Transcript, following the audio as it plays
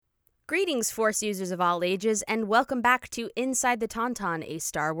Greetings, Force users of all ages, and welcome back to Inside the Tauntaun, a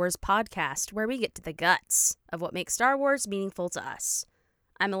Star Wars podcast where we get to the guts of what makes Star Wars meaningful to us.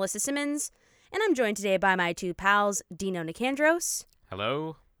 I'm Alyssa Simmons, and I'm joined today by my two pals, Dino Nicandros.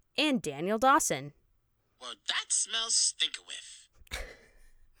 Hello. And Daniel Dawson. Well, that smells stink-a-whiff.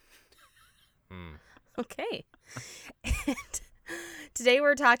 Okay. And today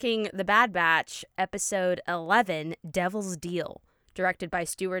we're talking The Bad Batch, Episode 11, Devil's Deal. Directed by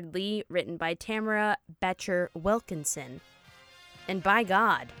Stuart Lee, written by Tamara Becher Wilkinson. And by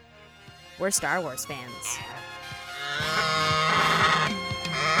God, we're Star Wars fans.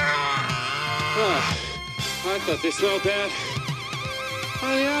 I thought they smelled bad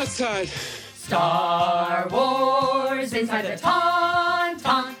on the outside. Star Wars Inside the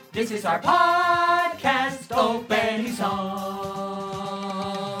Tauntaun. This is our podcast opening song.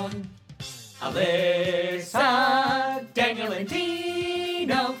 Alyssa, Daniel, and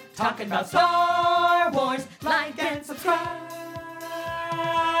Dino talking about Star Wars. Like and subscribe.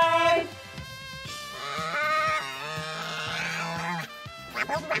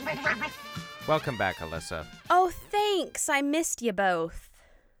 Welcome back, Alyssa. Oh, thanks. I missed you both.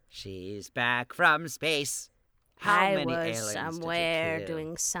 She's back from space. How I many was aliens did you somewhere kill?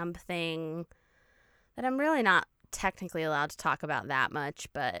 doing something that I'm really not technically allowed to talk about that much,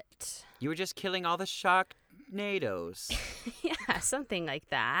 but You were just killing all the Sharknadoes. yeah, something like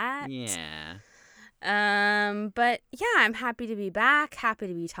that. Yeah. But yeah, I'm happy to be back. Happy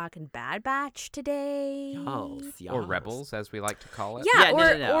to be talking Bad Batch today. Y'all. Or Rebels, as we like to call it. Yeah,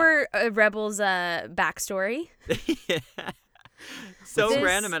 Yeah, no. or Rebels' backstory. So This-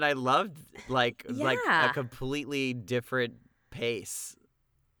 random, and I loved like Yeah. a completely different pace.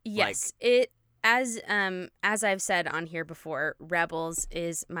 Yes, it as I've said on here before, Rebels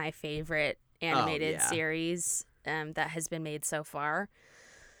is my favorite animated yeah. series that has been made so far.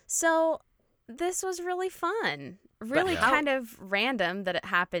 So this was really fun. Really how- kind of random that it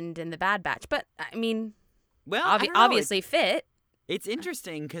happened in the Bad Batch, but I mean, Well, I don't know, obviously fit. It's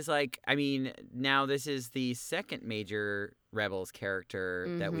interesting because, now this is the second major Rebels character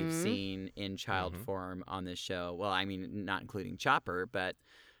that we've Mhm. seen in child form on this show. Well, I mean, not including Chopper, but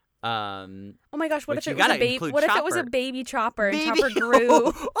Oh my gosh, what But if you it was a gotta baby? include What if it was a Chopper. baby Chopper and Baby- Chopper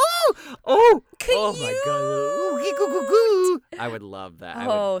grew? Oh Cute. my god! Ooh, hee-goo-goo-goo. I would love that. I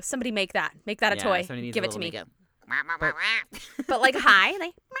would, Oh, somebody make that a yeah, toy. somebody needs Give a it to little me. makeup. But like high,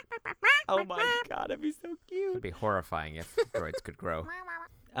 like Oh my god, that'd be so It'd cute. be horrifying if droids could grow.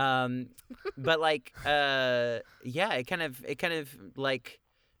 But yeah, it kind of like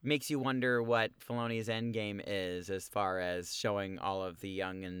makes you wonder what Filoni's endgame is as far as showing all of the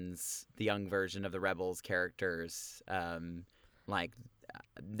young version of the Rebels characters.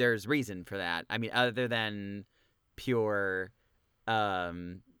 There's reason for that. I mean, other than pure,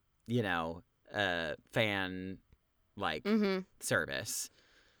 fan service.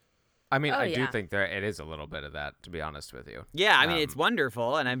 I mean, Oh, I do yeah. think it is a little bit of that, to be honest with you. Yeah, I mean, it's Um,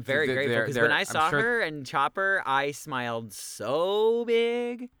 wonderful, and I'm very th- grateful there- because there- when I I'm saw sure- her and Chopper, I smiled so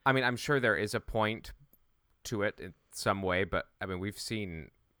big. I mean, I'm sure there is a point to it in some way, but I mean, we've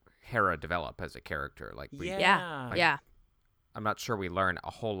seen Hera develop as a character. yeah. I'm not sure we learn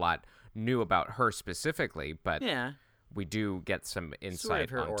a whole lot new about her specifically, but Yeah. we do get some insight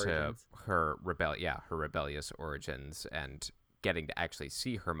her onto origins. her rebellious origins and getting to actually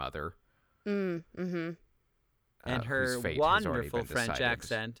see her mother. Mm-hmm. And whose her fate has already wonderful been French decided.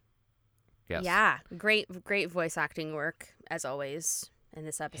 accent. Yes. Yeah, great voice acting work as always in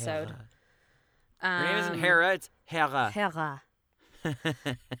this episode. Hera. Her name isn't Hera, it's Hera. Hera.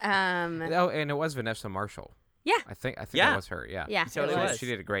 Oh, and it was Vanessa Marshall. Yeah. I think Yeah. it was her. Yeah. Yeah, totally it was. was. She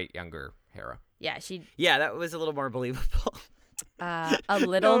did a great younger Hera. Yeah, she Yeah, that was a little more believable. a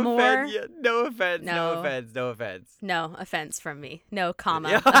little no more. Offense, yeah, no offense, No. no offense, no offense. No offense from me. No comma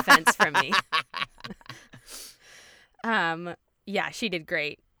Yeah. offense from me. Yeah, she did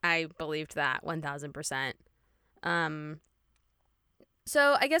great. I believed that 1000%.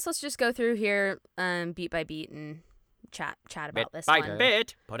 So I guess let's just go through here beat by beat and chat about Bit this by one.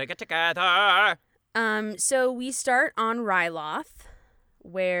 bit, putting it together. So we start on Ryloth,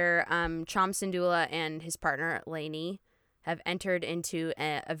 where Chom Syndulla and his partner Lainey have entered into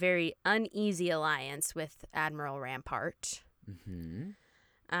a very uneasy alliance with Admiral Rampart.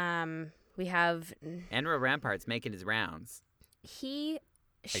 Mm-hmm. We have Admiral Rampart's making his rounds. he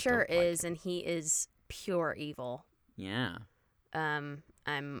sure don't like is, and he is pure evil. Yeah.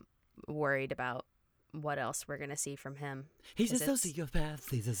 I'm worried about what else we're gonna see from him. He's a 'Cause it's- sociopath.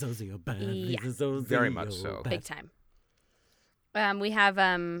 He's a sociopath. Yeah. He's a sociopath. Very much so. Big time. We have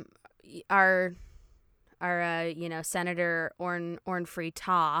our Senator Ornfree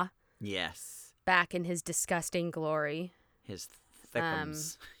Ta, Yes. back in his disgusting glory. His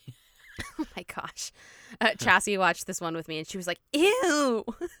thickums. Oh my gosh. Chassie watched this one with me and she was like, ew.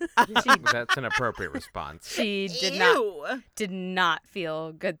 That's an appropriate response. She did not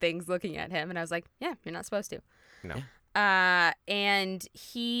feel good things looking at him. And I was like, yeah, you're not supposed to. No. And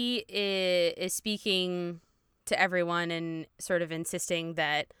he is speaking to everyone and sort of insisting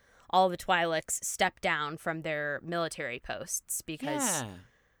that all the Twi'leks step down from their military posts because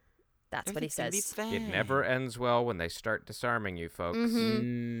that's what he says. It never ends well when they start disarming you, folks.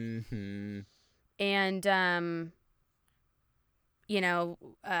 Mm-hmm. And,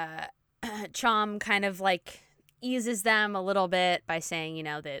 Chom kind of like eases them a little bit by saying,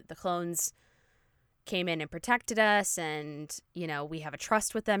 that the clones came in and protected us and, we have a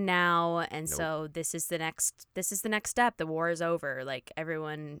trust with them now. And so this is the next step. The war is over. Like,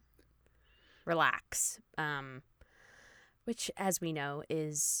 everyone relax. Which, as we know,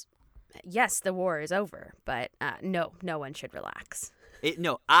 is, yes, the war is over, but no one should relax.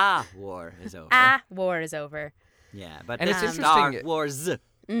 War is over. War is over. Yeah, but and this it's is Star interesting. Wars.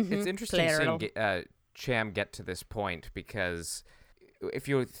 Mm-hmm. It's interesting seeing Cham get to this point because if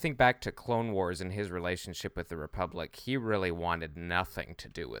you think back to Clone Wars and his relationship with the Republic, he really wanted nothing to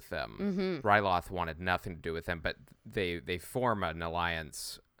do with them. Mm-hmm. Ryloth wanted nothing to do with them, but they form an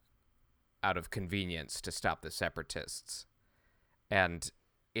alliance out of convenience to stop the Separatists. And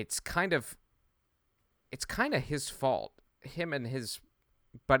it's kind of his fault, him and his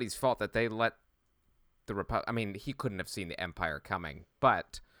buddy's fault that they let the Republic. I mean, he couldn't have seen the Empire coming,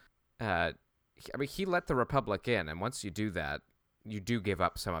 but he let the Republic in, and once you do that, you do give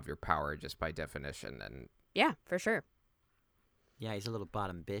up some of your power just by definition. And Yeah, for sure. Yeah, he's a little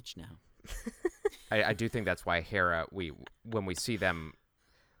bottom bitch now. I do think that's why Hera, when we see them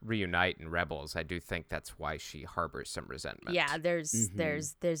reunite in Rebels, I do think that's why she harbors some resentment. Yeah, there's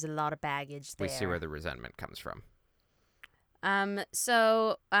a lot of baggage there. We see where the resentment comes from.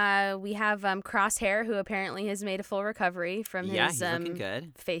 So we have Crosshair, who apparently has made a full recovery from his he's looking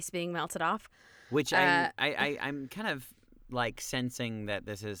good. face being melted off. Which I'm kind of like sensing that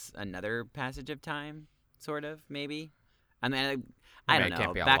this is another passage of time, sort of, maybe. I mean, I don't it know.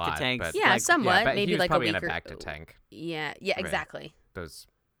 can't be a Back lot, to tanks. but- Yeah, somewhat. but Maybe he was like a probably week in a or back to tank. Yeah, Right. exactly. Those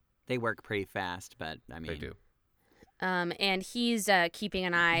They work pretty fast, but I mean, they do. And he's keeping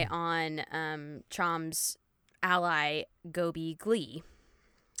an eye on Chom's ally Gobi Glee.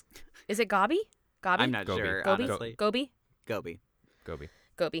 Is it Gobi? Gobi? I'm not Gobi. sure, Gobi? honestly. Gobi? Gobi.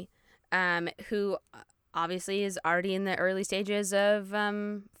 Gobi. Who obviously is already in the early stages of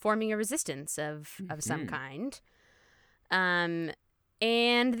forming a resistance of some kind. And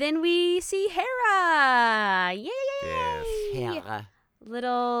then we see Hera. Yay! Yes. Hera.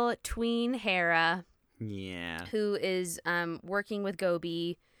 Little tween Hera, Yeah. who is working with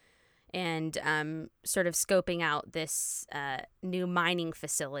Gobi and sort of scoping out this new mining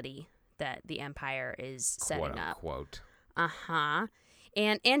facility that the Empire is setting up. Quote. Uh-huh.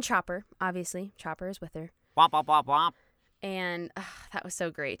 And Chopper, obviously. Chopper is with her. Womp, womp, womp, womp. And that was so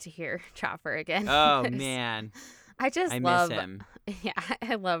great to hear Chopper again. Oh, man. I just I love miss him. Yeah,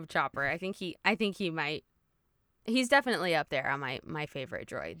 I love Chopper. I think he might. He's definitely up there on my favorite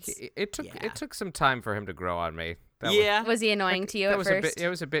droids. It took some time for him to grow on me. Yeah. Was he annoying to you That at was first? it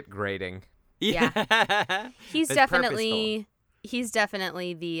was a bit grating. Yeah. He's It's definitely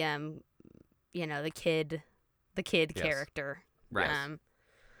the the kid Yes. character. Right.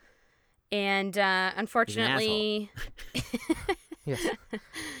 And unfortunately, Yes.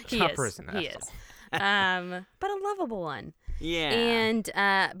 he Chopper is. is an He asshole. is. But a lovable one. Yeah. And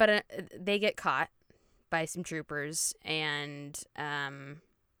but they get caught by some troopers, and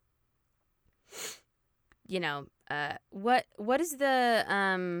what is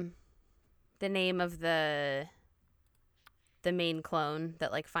the name of the main clone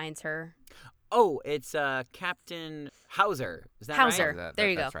that like finds her? Oh, it's Captain Hauser. Is that Hauser. right? There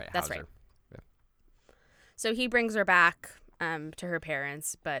you that's go. Right, That's Hauser. right. So he brings her back to her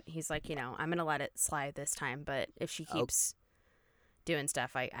parents, but he's like, I'm gonna let it slide this time. But if she keeps doing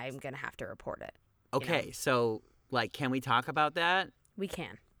stuff, I'm gonna have to report it. Okay, so like, can we talk about that? We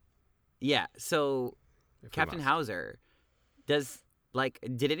can. Yeah. So If we Captain must. Hauser,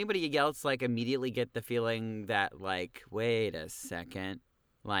 did anybody else like immediately get the feeling that like, wait a second,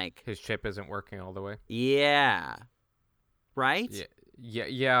 like, His chip isn't working all the way. yeah, right?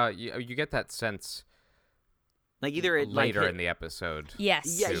 Yeah. You get that sense Like either it later like, in the episode.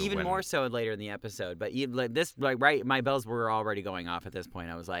 Yes. Yeah, too, even when- more so later in the episode. But right, my bells were already going off at this point.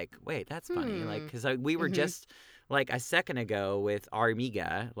 I was like, wait, that's funny. Like, because we were just like a second ago with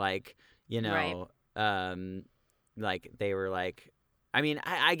Armiga, like, Right. like they were like, I mean,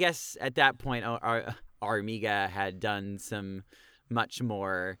 I guess at that point, Armiga had done some much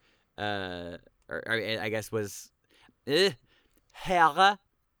more, or I guess was, Hera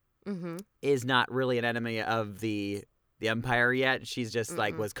Mm-hmm. is not really an enemy of the Empire yet. She's just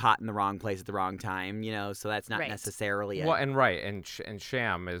like was caught in the wrong place at the wrong time, so that's not Right. necessarily Well, and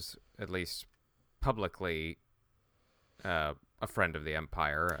Sham is at least publicly a friend of the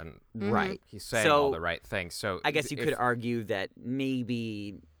Empire, and right. he's saying So, all the right things. So I guess you if- could argue that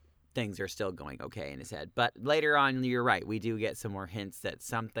maybe things are still going okay in his head. But later on, you're right. We do get some more hints that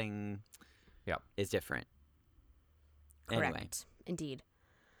something is different. Correct. Anyway. Indeed.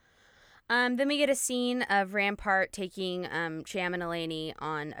 Then we get a scene of Rampart taking Sham and Eleni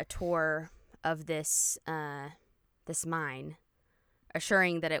on a tour of this mine,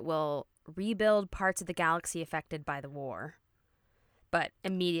 assuring that it will rebuild parts of the galaxy affected by the war. But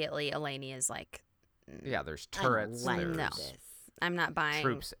immediately Eleni is like, yeah, there's I don't turrets, like there's this. I'm not buying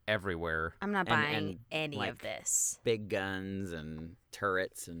troops everywhere. I'm not And- buying and, any like, of this. Big guns and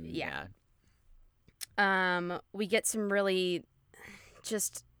turrets and Yeah. We get some really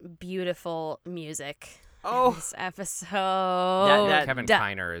just beautiful music in Oh, this episode. That- Kevin Duh.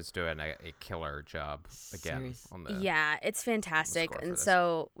 Kiner is doing a killer job again Serious- on the Yeah, it's fantastic. score for And this.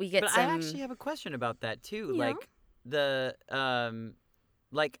 so we get but some I actually have a question about that too. Yeah. Like the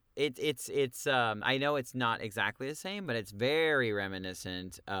like it's I know it's not exactly the same, but it's very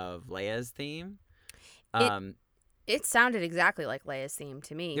reminiscent of Leia's theme. it sounded exactly like Leia's theme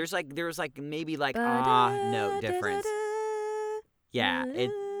to me. There was maybe like note difference. Yeah,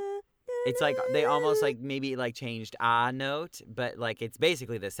 it's like they almost like maybe like changed note, but like it's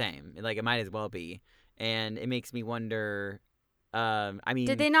basically the same. Like it might as well be, and it makes me wonder. I mean,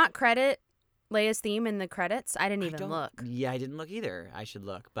 Did they not credit Leia's theme in the credits? I didn't I even don't- look. Yeah, I didn't look either. I should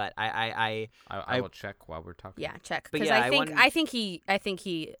look, but I I will check while we're talking. Yeah, check But because yeah, I think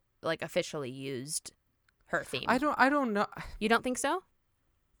he like officially used her theme. I don't know. You don't think so?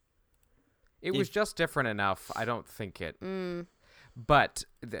 It was just different enough. I don't think it. Mm. But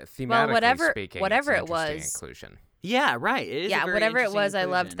thematically speaking, whatever it's it an interesting was. inclusion. yeah, right. It is a Yeah, very whatever it interesting was, I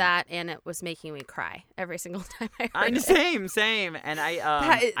loved inclusion. that, and it was making me cry every single time I heard I'm it. same, and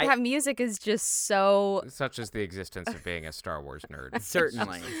I That music is just so. Such as the existence of being a Star Wars nerd.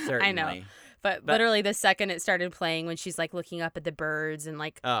 certainly. I know. But literally, the second it started playing, when she's like looking up at the birds and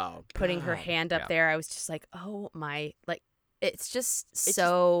like Oh, putting her God. hand up Yeah. there, I was just like, oh my, like it's just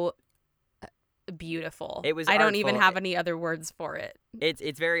so beautiful. It was I don't even artful. have any other words for it.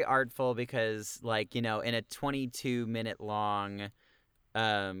 It's very artful because like in a 22-minute long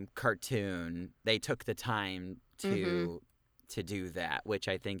cartoon, they took the time to do that, which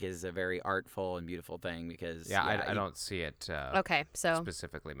I think is a very artful and beautiful thing because Yeah, I don't see it Okay, so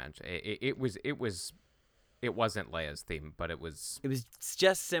specifically mentioned. It wasn't Leia's theme, but it was it was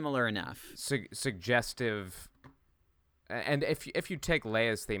just similar enough. suggestive. And if you take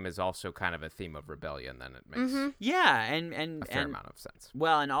Leia's theme as also kind of a theme of rebellion, then it makes Yeah, and a fair amount of sense.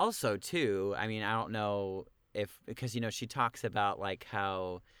 well, and also too, I mean, I don't know if because she talks about like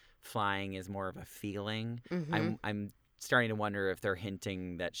how flying is more of a feeling. I'm starting to wonder if they're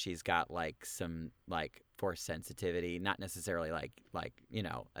hinting that she's got like some like force sensitivity, not necessarily like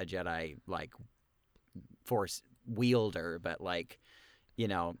a Jedi like force wielder, but like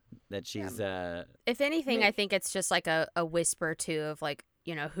that she's if anything, I think it's just like a whisper too of like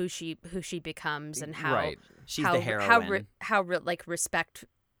who she becomes and how Right. she's how the heroine. like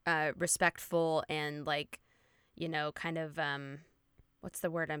respectful and like kind of what's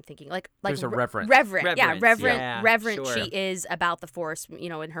the word I'm thinking like There's a reverence. reverent Reverence, she sure. is about the Force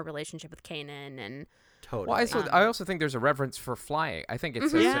in her relationship with Kanan and Totally. Well, I also think there's a reverence for flying. I think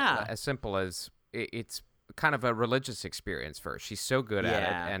it's Yeah. as simple as it's kind of a religious experience for her. She's so good at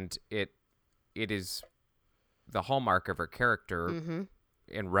Yeah. it, and it is the hallmark of her character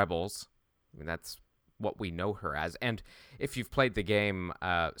in Rebels. I mean, that's what we know her as. And if you've played the game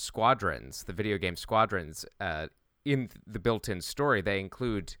Squadrons, the video game Squadrons, in the built-in story, they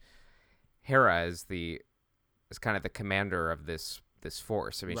include Hera as kind of the commander of this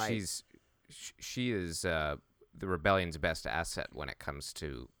force. I mean, Right. she is the rebellion's best asset when it comes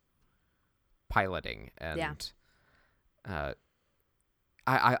to piloting, and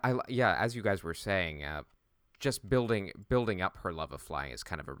as you guys were saying, just building up her love of flying is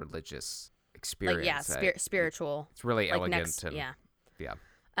kind of a religious experience. spiritual. It's really like elegant next, and yeah. yeah.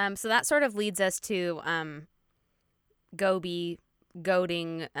 So that sort of leads us to Gobi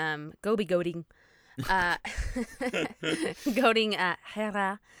goading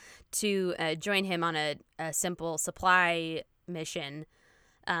Hera to join him on a simple supply mission,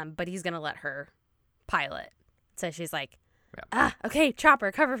 but he's gonna let her pilot. So she's like, Okay,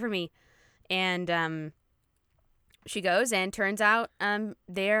 Chopper, cover for me. And she goes, and turns out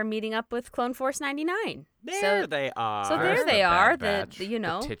they're meeting up with Clone Force 99. There they are. So there There's they the are, Bad the Batch, you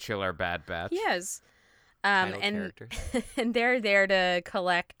know. the titular Bad Batch. Yes. Title And characters. and they're there to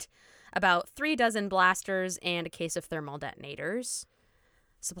collect about 36 blasters and a case of thermal detonators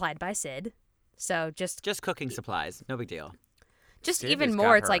supplied by Sid. So just Cooking supplies. No big deal. just Sid even has more,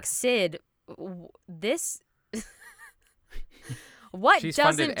 got it's her. like, Sid, this what She's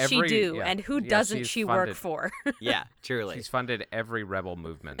doesn't funded she every- do, yeah. and who Yeah, doesn't she's she work funded- for? Yeah, truly. She's funded every rebel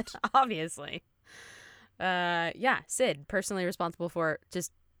movement. Obviously. Yeah, Sid, personally responsible for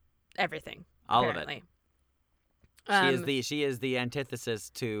just everything. All apparently. of it. She is the antithesis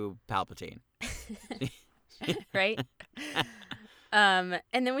to Palpatine. Right? And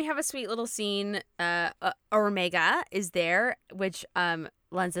then we have a sweet little scene. Omega is there, which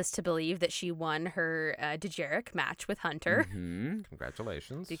lends us to believe that she won her Dejarik match with Hunter Hmm.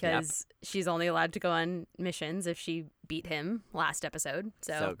 Congratulations. because she's only allowed to go on missions if she beat him last episode.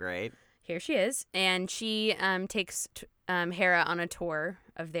 So great. Here she is, and she takes Hera on a tour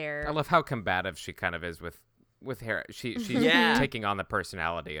of their. I love how combative she kind of is with Hera. She's Yeah. taking on the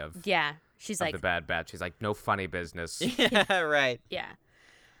personality of, Yeah, she's of like, the Bad Batch. She's like, no funny business. Yeah, right. yeah,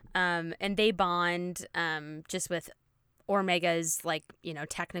 and they bond just with Omega's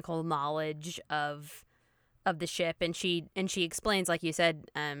technical knowledge of the ship, and she explains, like you said,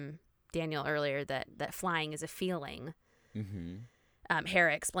 Daniel, earlier, that flying is a feeling. Mm-hmm.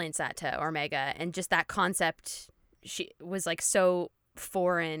 Hera explains that to Omega, and just that concept she was like so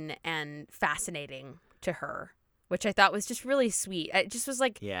foreign and fascinating to her, which I thought was just really sweet. It just was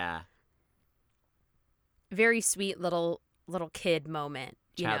like Yeah. very sweet little kid moment,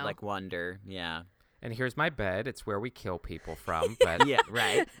 you know? Childlike wonder. Yeah. And here's my bed. It's where we kill people from. But Yeah,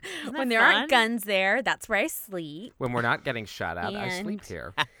 right. When there aren't guns there, that's where I sleep. when we're not getting shot at, I sleep And-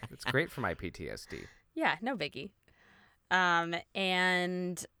 here. It's great for my PTSD. Yeah, no biggie.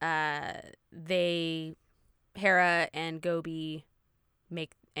 And Hera and Gobi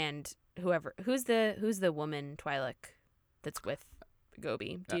make, and who's the woman Twi'lek that's with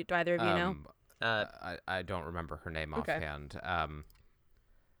Gobi? Do either of you know? I don't remember her name Okay. offhand.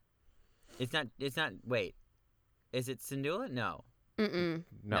 It's not, wait. Is it Syndulla? No. Mm-mm.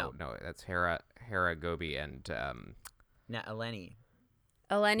 No, that's Hera, Gobi, and Not Eleni.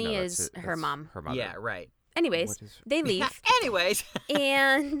 Eleni no, is her mom. Her mother. Yeah, right. Anyways, What is- they leave. Anyways.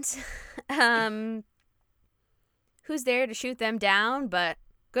 And who's there to shoot them down but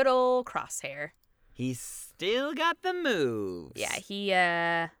good old Crosshair. He's still got the moves. Yeah,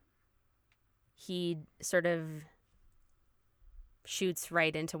 he sort of shoots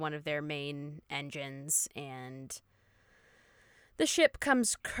right into one of their main engines, and the ship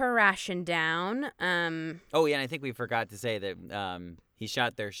comes crashing down. Oh, yeah, and I think we forgot to say that he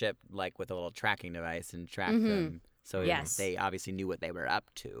shot their ship like with a little tracking device and tracked them. So Yes. they obviously knew what they were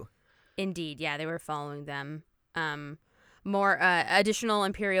up to. Indeed, yeah, they were following them. More additional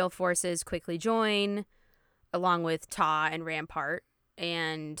Imperial forces quickly join, along with Ta and Rampart.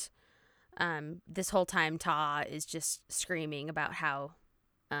 And this whole time, Ta is just screaming about how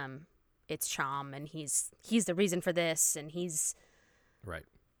it's Chom, and he's the reason for this, and he's Right.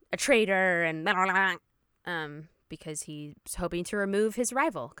 a traitor, and blah, blah, blah, because he's hoping to remove his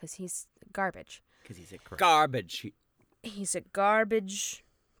rival, because he's garbage. Because he's a garbage. He's a garbage,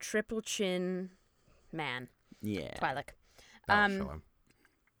 triple chin man. Yeah. Twi'lek. I'll show him.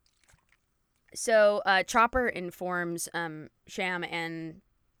 So Chopper informs Sham and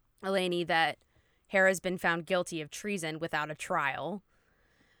Eleni that Hera's been found guilty of treason without a trial.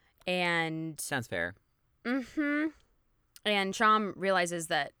 And Sounds fair. and Sham realizes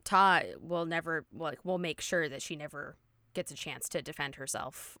that Ta will make sure that she never gets a chance to defend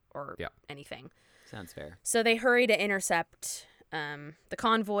herself or Yeah. anything. Sounds fair. So they hurry to intercept the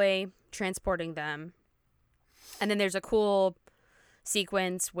convoy transporting them. And then there's a cool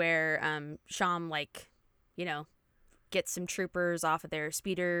sequence where Sham, gets some troopers off of their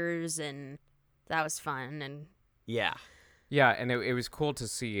speeders, and that was fun. And Yeah. Yeah, and it was cool to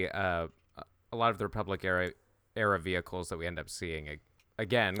see a lot of the Republic era vehicles that we end up seeing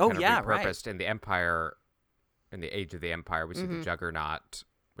again. Oh, kind of yeah, right. repurposed in the Empire, in the Age of the Empire. We see the Juggernaut,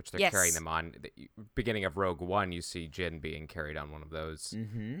 which they're Yes. carrying them on. The beginning of Rogue One, you see Jin being carried on one of those.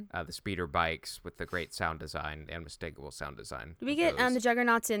 Mm-hmm. The speeder bikes with the great sound design, the unmistakable sound design. did we of get those. the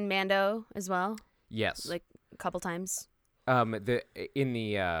Juggernauts in Mando as well? Yes. Like a couple times?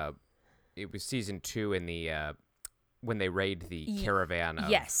 It was season 2 in the when they raid the Ye- caravan of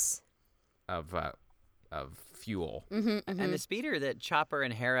Yes. of fuel. Mm-hmm, And the speeder that Chopper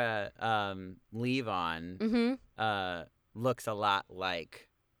and Hera leave on, looks a lot like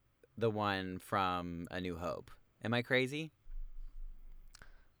the one from A New Hope. Am I crazy?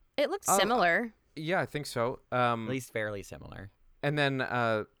 It looked Oh, similar. Yeah, I think so. At least fairly similar. And then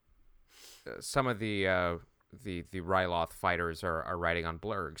some of the Ryloth fighters are riding on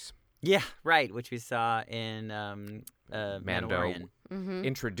blurgs. Yeah, right, which we saw in Mandalorian. Mm-hmm.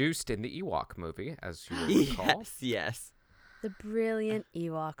 Introduced in the Ewok movie, as you will recall. Yes. The brilliant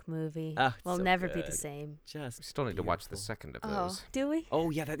Ewok movie Oh, will so never be the good. same. Just We still need to watch the beautiful. second of Oh, those. do we? Oh,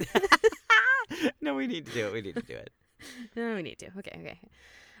 yeah. That... No, we need to do it. We need to do it. No, we need to. Okay.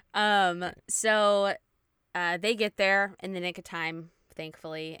 So they get there in the nick of time,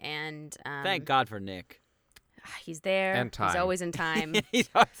 thankfully, and Thank God for Nick. he's there. And time. He's always in time. He's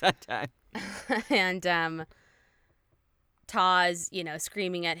always on time. And Taw's,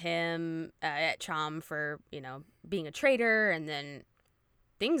 screaming at him, at Chom for, being a traitor, and then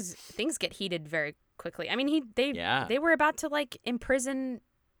things get heated very quickly. I mean, they were about to imprison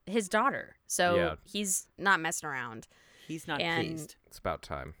his daughter, so Yeah. he's not messing around. He's not And- pleased. It's about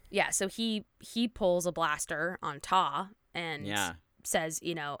time. Yeah, so he pulls a blaster on Taw and Yeah. says,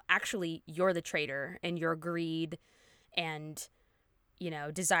 actually, you're the traitor, and your greed and,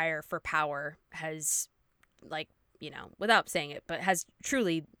 desire for power has, without saying it, but has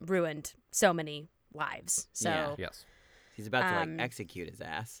truly ruined so many lives. So, Yeah. Yes. He's about to execute his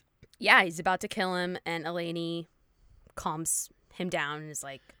ass. yeah, he's about to kill him, and Eleni calms him down and is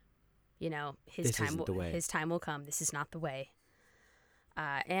like, This isn't the way. his time will come. This is not the way.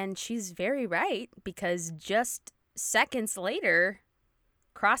 And she's very right, because just seconds later,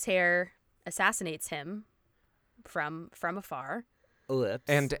 Crosshair assassinates him from afar. Oops.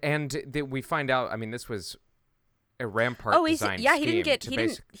 And we find out. I mean, this was a Rampart Oh, he designed didn't scheme get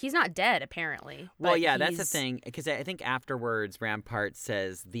to he's not dead apparently. Well, but yeah, that's the he's- thing. Because I think afterwards, Rampart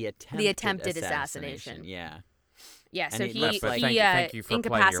says the attempted assassination. Yeah. Yeah, And so he he left, like, thank you for playing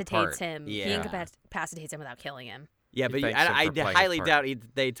your incapacitates part. him. He Yeah. incapacitates him without killing him. Yeah, He but thanks him for I playing highly his doubt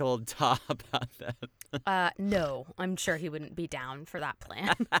they told Taw about that. No, I'm sure he wouldn't be down for that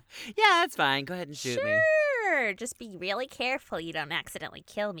plan. Yeah, that's fine. Go ahead and shoot me. Sure, just be really careful you don't accidentally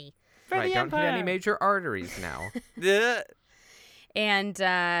kill me. For Right, the don't hit any Empire. major arteries now. Ugh.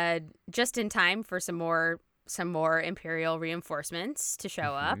 And just in time for some more Imperial reinforcements to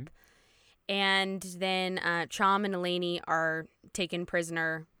show up. And then Chom and Eleni are taken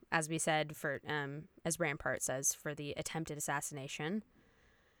prisoner, as we said, for as Rampart says, for the attempted assassination.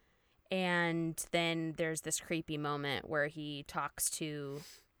 And then there's this creepy moment where he talks to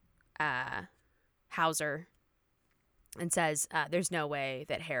Hauser and says, "There's no way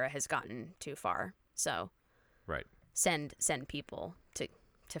that Hera has gotten too far, so Right. send people to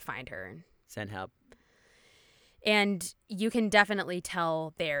find her." Send help. And you can definitely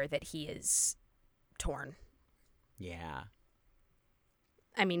tell there that he is torn. Yeah.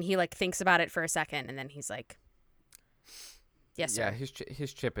 I mean, he thinks about it for a second, and then he's like, "Yes, sir." Yeah,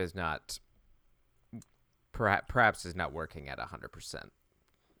 his chip is not. Perhaps is not working at 100%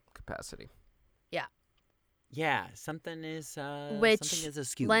 capacity. Yeah, something is Which something is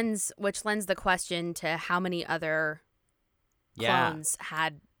askew. lends the question to how many other Yeah. clones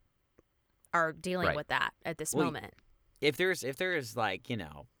are dealing Right. with that at this Well, moment. If there's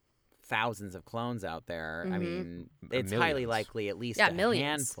thousands of clones out there, I Mhm. mean, it's highly Millions. likely at least Yeah, a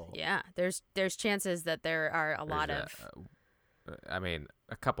millions. handful. Yeah, there's chances that there are a lot There's of. I mean,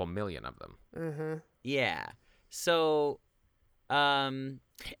 a couple million of them. Mm-hmm. Yeah. So, and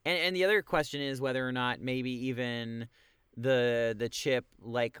the other question is whether or not maybe even the chip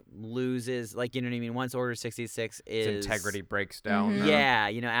loses, you know what I mean? Once Order 66 is Its integrity breaks down. Mhm. Yeah,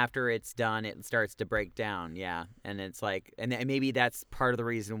 after it's done, it starts to break down. Yeah, and it's and maybe that's part of the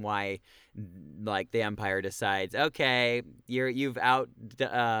reason why, the Empire decides, okay, you've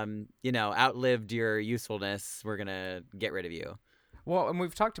outlived your usefulness. We're gonna get rid of you. Well, and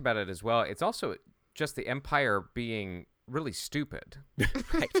we've talked about it as well. It's also just the Empire being really stupid,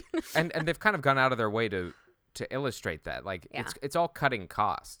 Right. and they've kind of gone out of their way to illustrate that. Yeah. It's all cutting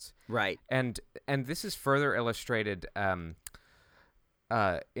costs, Right. and this is further illustrated in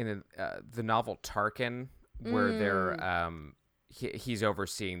the novel Tarkin, where they're he's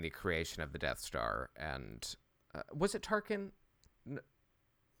overseeing the creation of the Death Star, and was it Tarkin?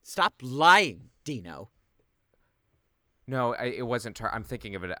 Stop lying, Dino. No, it wasn't. I'm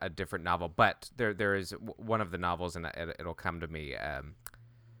thinking of a different novel, but there is one of the novels, and it'll come to me.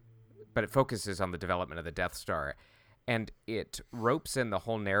 But it focuses on the development of the Death Star, and it ropes in the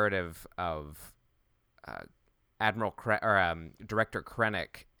whole narrative of Director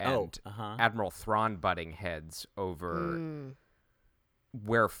Krennic and uh-huh. Admiral Thrawn butting heads over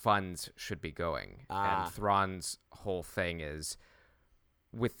where funds should be going. Ah. And Thrawn's whole thing is,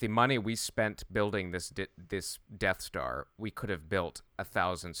 with the money we spent building this Death Star, we could have built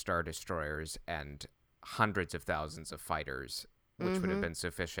 1,000 Star Destroyers and hundreds of thousands of fighters, which would have been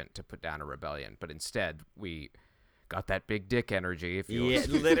sufficient to put down a rebellion. But instead, we got that big dick energy, if you will. Yeah,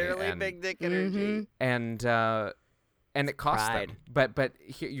 literally big dick energy. And it cost Pride. them. But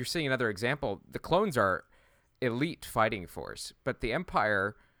here you're seeing another example. The clones are elite fighting force, but the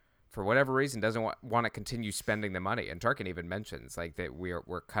Empire, for whatever reason, doesn't want to continue spending the money. And Tarkin even mentions like that we're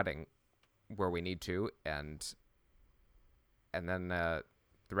cutting where we need to, and then the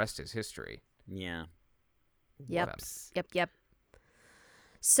rest is history. Yeah. Yep. Whoops. Yep.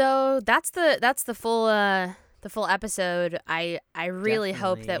 So that's the full episode. I really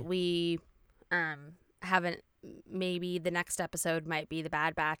hope that Definitely. we haven't. Maybe the next episode might be the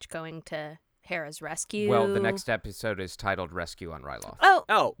Bad Batch going to Hera's rescue. Well, the next episode is titled "Rescue on Ryloth."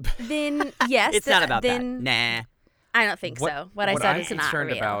 Oh, Then yes, it's not about then, that. Nah. I don't think so. What I said I'm is not concerned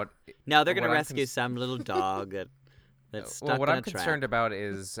real. about. No, they're gonna What I'm rescue some little dog that's stuck Well, what on I'm a track. concerned about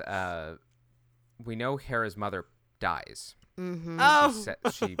is we know Hera's mother dies. Mm-hmm.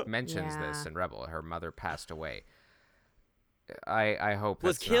 Oh, She mentions this Yeah. in Rebel. Her mother passed away. I hope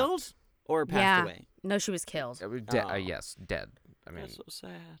was that's killed or passed Yeah. away? No, she was killed. Oh. Yes, dead. I mean, That's so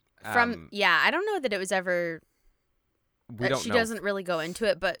sad. I don't know that it was ever. we don't she know. doesn't really go into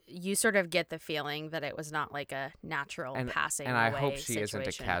it, but you sort of get the feeling that it was not like a natural passing and I away hope she isn't a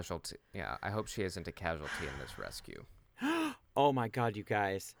situation. casualty. Yeah, I hope she isn't a casualty in this rescue. Oh my god, you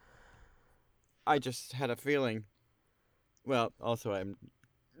guys. I just had a feeling. Well, also I'm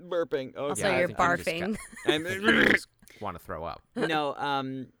burping. Oh, Also, Yeah, I you're think you just barfing. I'm Just want to throw up.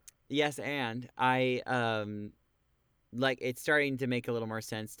 no, yes, and I like it's starting to make a little more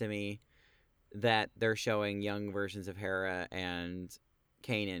sense to me that they're showing young versions of Hera and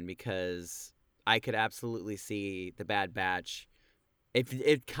Kanan, because I could absolutely see the Bad Batch.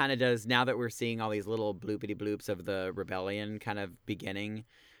 It kind of does, now that we're seeing all these little bloopity bloops of the rebellion kind of beginning.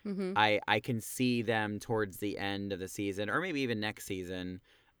 Mm-hmm. I can see them towards the end of the season, or maybe even next season,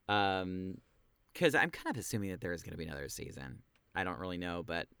 because I'm kind of assuming that there is going to be another season. I don't really know,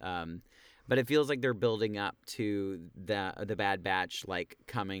 but it feels like they're building up to the Bad Batch, like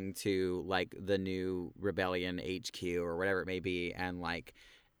coming to like the new Rebellion HQ or whatever it may be, and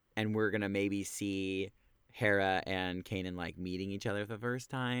we're gonna maybe see Hera and Kanan like meeting each other for the first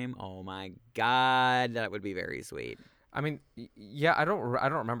time. Oh my god, that would be very sweet. I mean, yeah, I don't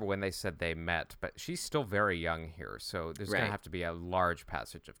remember when they said they met, but she's still very young here, so there's Right. gonna have to be a large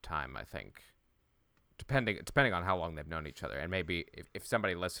passage of time, I think, depending on how long they've known each other, and maybe if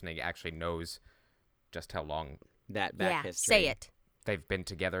somebody listening actually knows just how long That back Yeah, history. say it. they've been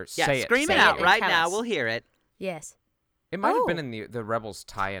together. Yeah, say scream Say it it out and right tell now. us. We'll hear it. Yes. It might have been Oh. in the Rebels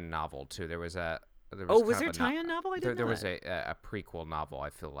tie-in novel too. There was a. Was kind there of a tie-in novel? I didn't there know was that. a prequel novel. I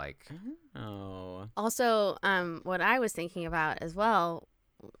feel like. Oh. Also, what I was thinking about as well,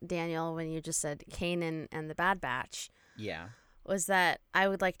 Daniel, when you just said Kanan and the Bad Batch, Yeah. was that I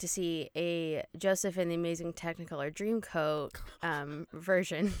would like to see a Joseph and the Amazing Technicolor Dreamcoat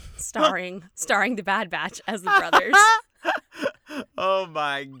version starring the Bad Batch as the brothers. Oh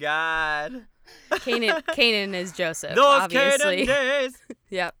my god. Kanan is Joseph, Those obviously. Kanan days.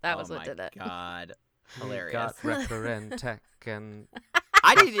 Yep, that Oh was what my did it. god. We Hilarious. got Wrecker and Tech and.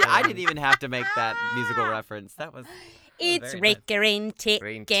 I didn't even have to make that musical reference. That was It's very nice. Ricker and Tick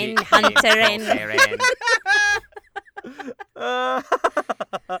Green and Tea- Hunter and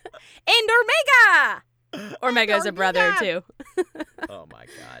Omega. Omega's a brother too. Oh my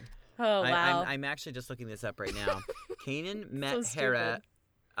god. Oh wow. I'm actually just looking this up right now. Kanan met So Hera. stupid.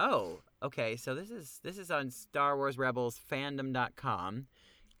 Oh, okay. So this is on Star Wars Rebels fandom.com.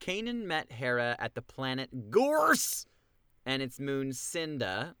 Kanan met Hera at the planet Gorse and its moon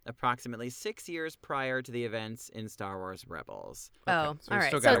Cinda, approximately 6 years prior to the events in Star Wars Rebels. Oh, so all we've right.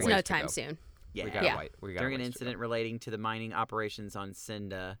 still So got a it's ways no to time go. soon. Yeah. We got Yeah. a wait. We got During a an ways to incident go. relating to the mining operations on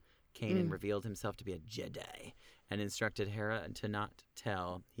Cinda, Kanan Mm. revealed himself to be a Jedi and instructed Hera to not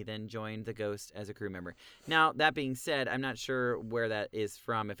tell. He then joined the Ghost as a crew member. Now, that being said, I'm not sure where that is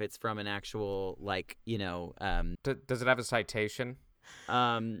from, if it's from an actual, Does it have a citation?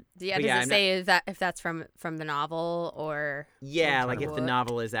 Yeah, but does yeah, it I'm say if that's from the novel or Yeah, Or like if the what?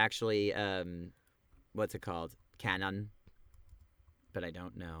 novel is actually, what's it called? Canon? But I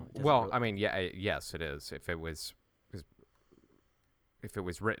don't know. It doesn't Well, really- I mean, yeah, yes, it is. If it was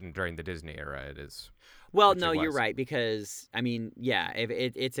written during the Disney era, it is. Well, which it no, you're was. right, because, I mean, yeah, if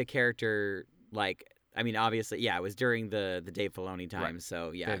it's a character, obviously, yeah, it was during the Dave Filoni time, Right.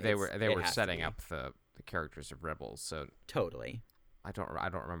 so, yeah. they were it has to setting be. up the characters of Rebels, so Totally. I don't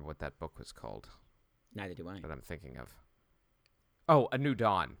remember what that book was called Neither do I. that I'm thinking of. Oh, A New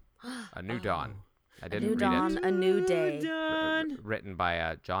Dawn. A New Dawn. I A didn't new read dawn, it. a new day. Written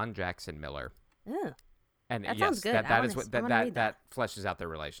by John Jackson Miller. Ugh. And That yes, sounds good. that I is wanna- what I wanna read that fleshes out their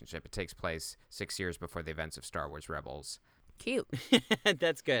relationship. It takes place 6 years before the events of Star Wars Rebels. Cute.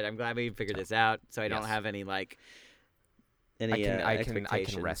 That's good. I'm glad we figured this out, so I don't Yes. have any like I any can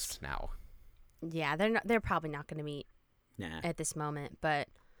expectations. rest now. Yeah, they're probably not going to meet Nah. at this moment, but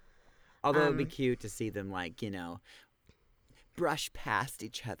Although it'd be um, cute to see them like brush past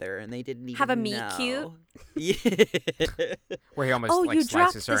each other, and they didn't even Have a meet cute? know. Yeah. Where he almost Oh, like you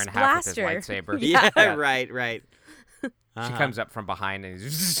dropped slices her this in half blaster. with his lightsaber. Yeah. Right. She Uh-huh. comes up from behind and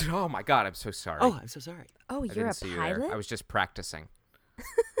he's oh my god, I'm so sorry. Oh, I'm so sorry. oh, I you're didn't a see you there. pilot? I was just practicing.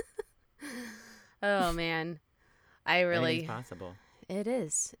 Oh man, I really Anything's possible. it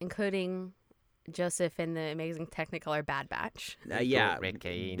is, including Joseph in the Amazing Technicolor Bad Batch. Yeah.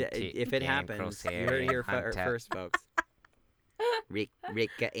 Ricky, If it Tick, happens, you Crosshair, heard it here Hunter. first, folks.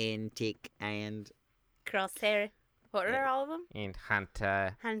 Ricka and Tick and Crosshair. What are all of them? And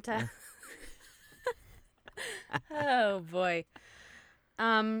Hunter. Hunter. Oh boy.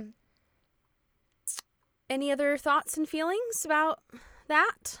 Any other thoughts and feelings about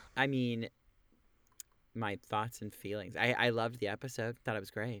that? I mean, my thoughts and feelings. I loved the episode. Thought it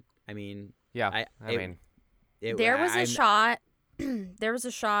was great. I mean, Yeah, I- I it- mean, There was a I'm- shot. There was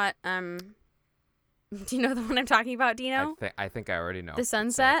a shot. Do you know the one I'm talking about, Dino? I think I already know. The Say it.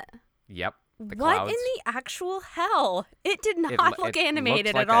 sunset. Yep. The What clouds. in the actual hell? It did not It lo- look it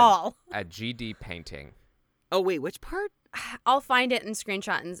animated looked at like all. A GD painting. Oh wait, which part? I'll find it and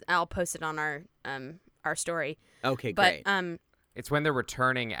screenshot and I'll post it on our story. Okay, But great. It's when they're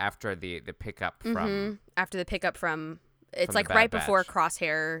returning after the pickup from. after the pickup from, it's From the like Bad right before Batch.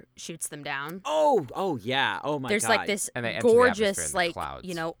 Crosshair shoots them down. Oh yeah. Oh my There's god. like this And they enter the atmosphere in gorgeous, the like clouds.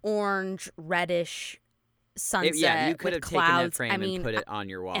 orange reddish sunset Yeah, you could with have taken that clouds. frame I mean, and put it on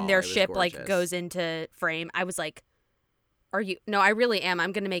your wall. and their It was ship like gorgeous. goes into frame. I was like, "Are you?" No, I really am.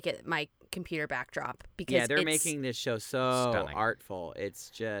 I'm gonna make it my computer backdrop because Yeah, they're it's- making this show so Stunning. artful. It's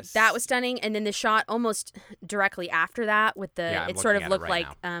just that was stunning. And then the shot almost directly after that with the Yeah, I'm it sort of looking at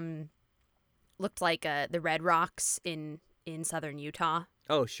it looked right like the Red Rocks in southern Utah.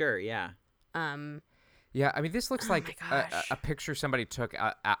 Oh sure, yeah. Yeah, I mean, this looks Oh like my gosh. a picture somebody took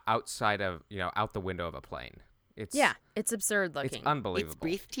outside of out the window of a plane. It's Yeah, it's absurd it's looking. unbelievable. It's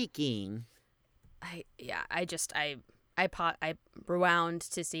breathtaking. I rewound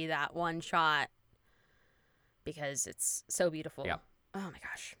to see that one shot because it's so beautiful. Yeah. Oh my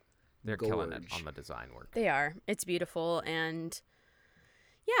gosh. They're killing it Gorge. on the design work. They are. It's beautiful and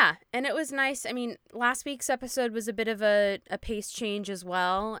yeah, and it was nice. I mean, last week's episode was a bit of a pace change as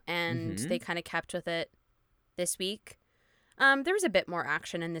well, and Mhm. they kind of kept with it this week. There was a bit more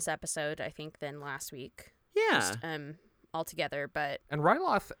action in this episode, I think, than last week. Yeah. Just, altogether, but And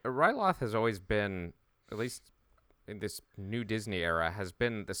Ryloth has always been, at least in this new Disney era, has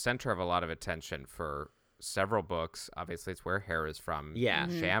been the center of a lot of attention for several books. Obviously, it's where Hair is from. Yeah.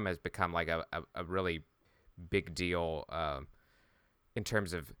 Sham has become like a really big deal in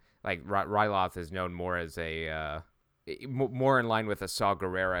terms of like Ryloth is known more as a more in line with a Saw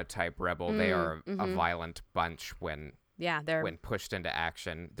Gerrera type rebel. They are a violent bunch when yeah, they're pushed into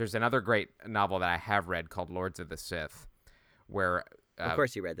action. There's another great novel that I have read called Lords of the Sith, where Of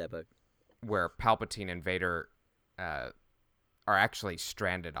course you read that book. where Palpatine and Vader are actually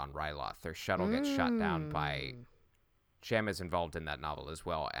stranded on Ryloth. Their shuttle gets shot down by. Sham is involved in that novel as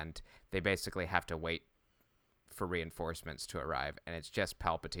well, and they basically have to wait for reinforcements to arrive, and it's just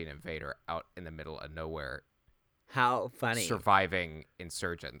Palpatine and Vader out in the middle of nowhere, How funny. surviving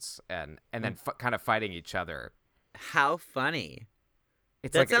insurgents, and then kind of fighting each other. How funny.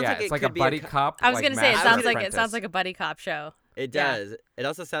 It's That like sounds like it's it like a could be a buddy co- cop. I was like gonna say it Master sounds like Apprentice. a buddy cop show. It Yeah. does. It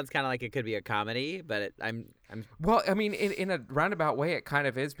also sounds kind of like it could be a comedy, but I'm Well, I mean, in a roundabout way, it kind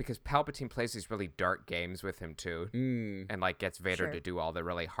of is because Palpatine plays these really dark games with him too, mm, and like gets Vader Sure. to do all the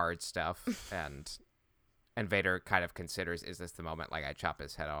really hard stuff, and Vader kind of considers, is this the moment like I chop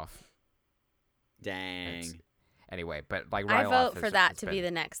his head off? dang. Anyway, but like I Ryloth vote for has- that has to be been-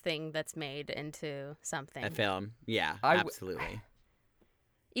 the next thing that's made into something. A film. Yeah, I w- absolutely.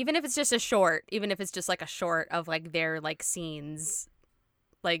 Even if it's just a short, even if it's just like a short of like their like scenes,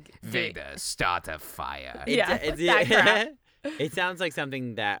 like doing- Vader, start a fire. Yeah, It, that crap. it sounds like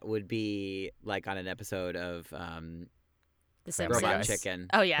something that would be like on an episode of The Family Simpsons. Guy. Robot Chicken.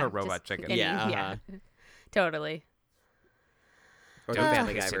 Oh yeah, Or Robot just Chicken. any- Yeah, yeah, totally. Or the Don't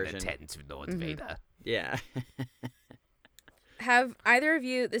Family Guy piss in the version. tents with Lord Mhm. Vader. Yeah. Have either of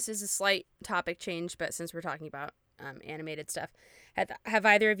you? This is a slight topic change, but since we're talking about animated stuff. Have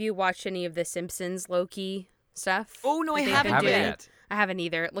either of you watched any of the Simpsons Loki stuff? Oh no, I that they've haven't been doing? yet. I haven't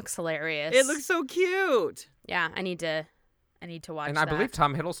either. It looks hilarious. It looks so cute. Yeah, I need to watch And that. I believe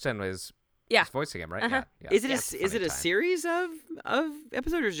Tom Hiddleston is voicing him, right? Uh-huh. Yeah. Is it It's is it funny a time. series of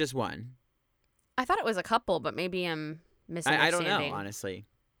episodes or is it just one? I thought it was a couple, but maybe I'm misunderstanding. I don't know, honestly.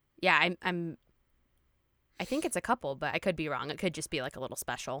 Yeah, I think it's a couple, but I could be wrong. It could just be like a little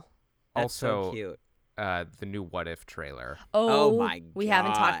special. That's so Also, cute. the new What If trailer. Oh, my we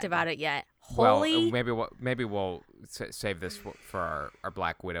haven't talked God. about it yet. Holy. Well, maybe we'll save this for our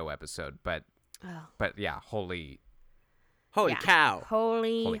Black Widow episode. But yeah, holy Holy Yeah. cow.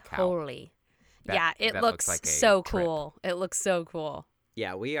 Holy. cow. Yeah, it that looks looks like a so trip. cool. It looks so cool.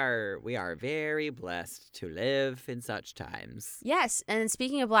 Yeah, we are very blessed to live in such times. Yes, and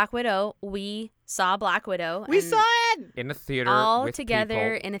speaking of Black Widow, we saw Black Widow. We and saw it. in a theater all with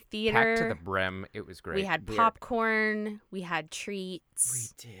together people, in a packed theater. to the brim. It was great. We had Weird. popcorn. We had We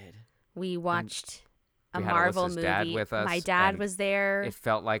treats. did. We watched a we had Marvel Alyssa's movie. dad with us, My dad and was there. It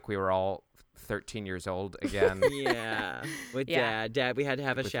felt like we were all 13 years old again. Yeah. With Yeah. Dad, we had to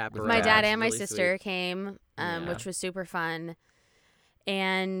have a With chaperone. My Yeah, dad It's and my really sister sweet. came, Yeah. which was super fun.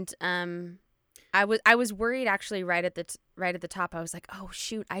 And I was worried actually right at the top. I was like, oh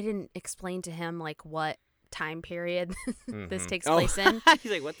shoot, I didn't explain to him like what time period this Mhm. takes Oh. place in.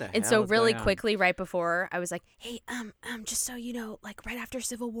 He's like, what the hell? And so is really going on?" quickly right before, I was like, hey, just so you know, like right after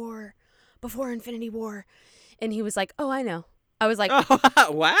Civil War, before Infinity War. And he was like, oh, I know. I was like,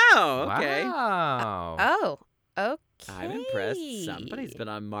 Oh, wow. Okay. Wow. oh, okay. I'm impressed. Somebody's been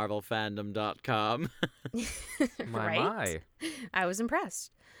on MarvelFandom.com. My, right? my. I was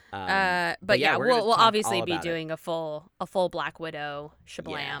impressed. But But yeah, we're gonna we'll talk obviously all be about it. doing a full Black Widow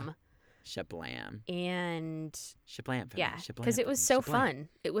shablam. Shablam. And Shablam. yeah, Shablam, because it was so shablam. fun.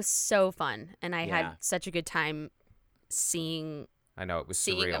 It was so fun, and I Yeah. had such a good time seeing I know it was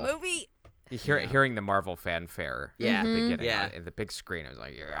a surreal. movie. Hearing the Marvel fanfare Yeah. at the Mhm. beginning Yeah. in the big screen, I was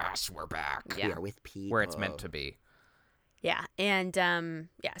like, yes, we're back. Yeah. We are with people. Where it's meant to be. Yeah, and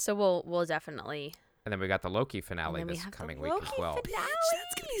yeah, so we'll definitely. And then we got the Loki finale And then we this have the coming week as Loki well. finale.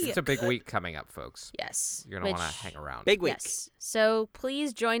 It's a big week coming up, folks. Yes, You're going to want which- to hang around. Big week. Yes. So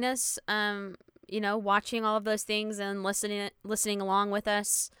please join us. Watching all of those things and listening along with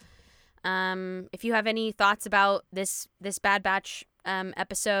us. If you have any thoughts about this Bad Batch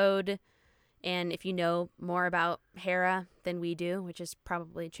episode, and if you know more about Hera than we do, which is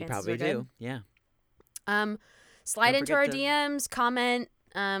probably You chances probably are good. do. Yeah. Slide Don't into our forget to DMs, comment.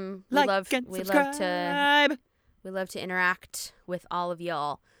 We Like love and we love to subscribe. interact with all of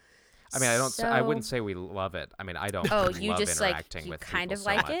y'all. I mean, I wouldn't So- say we love it. I mean, I don't Oh, love you just like interacting you with kind people of so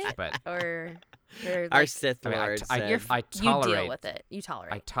like much, it, but or Our like, Sith I mean, Lord I said. I you tolerate deal with it. You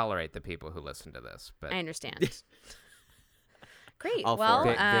tolerate. I tolerate the people who listen to this, but I understand. Great. All for Well,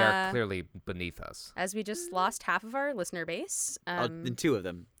 it. they are clearly beneath us. as we just lost half of our listener base, and two of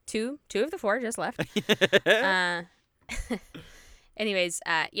them. two of the four just left. Anyways,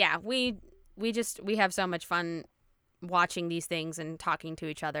 yeah, we have so much fun watching these things and talking to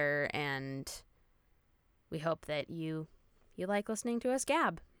each other, and we hope that you like listening to us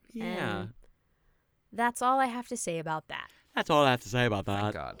gab. Yeah. And that's all I have to say about that. That's all I have to say about Thank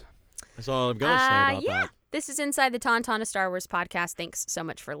that. God. That's all I'm going to say about Yeah. that. This is Inside the Tauntaun, a Star Wars podcast. Thanks so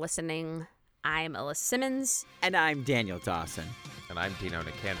much for listening. I'm Alyssa Simmons. And I'm Daniel Dawson. And I'm Dino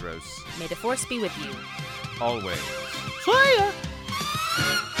Nicandros. May the Force be with you. Always. See ya!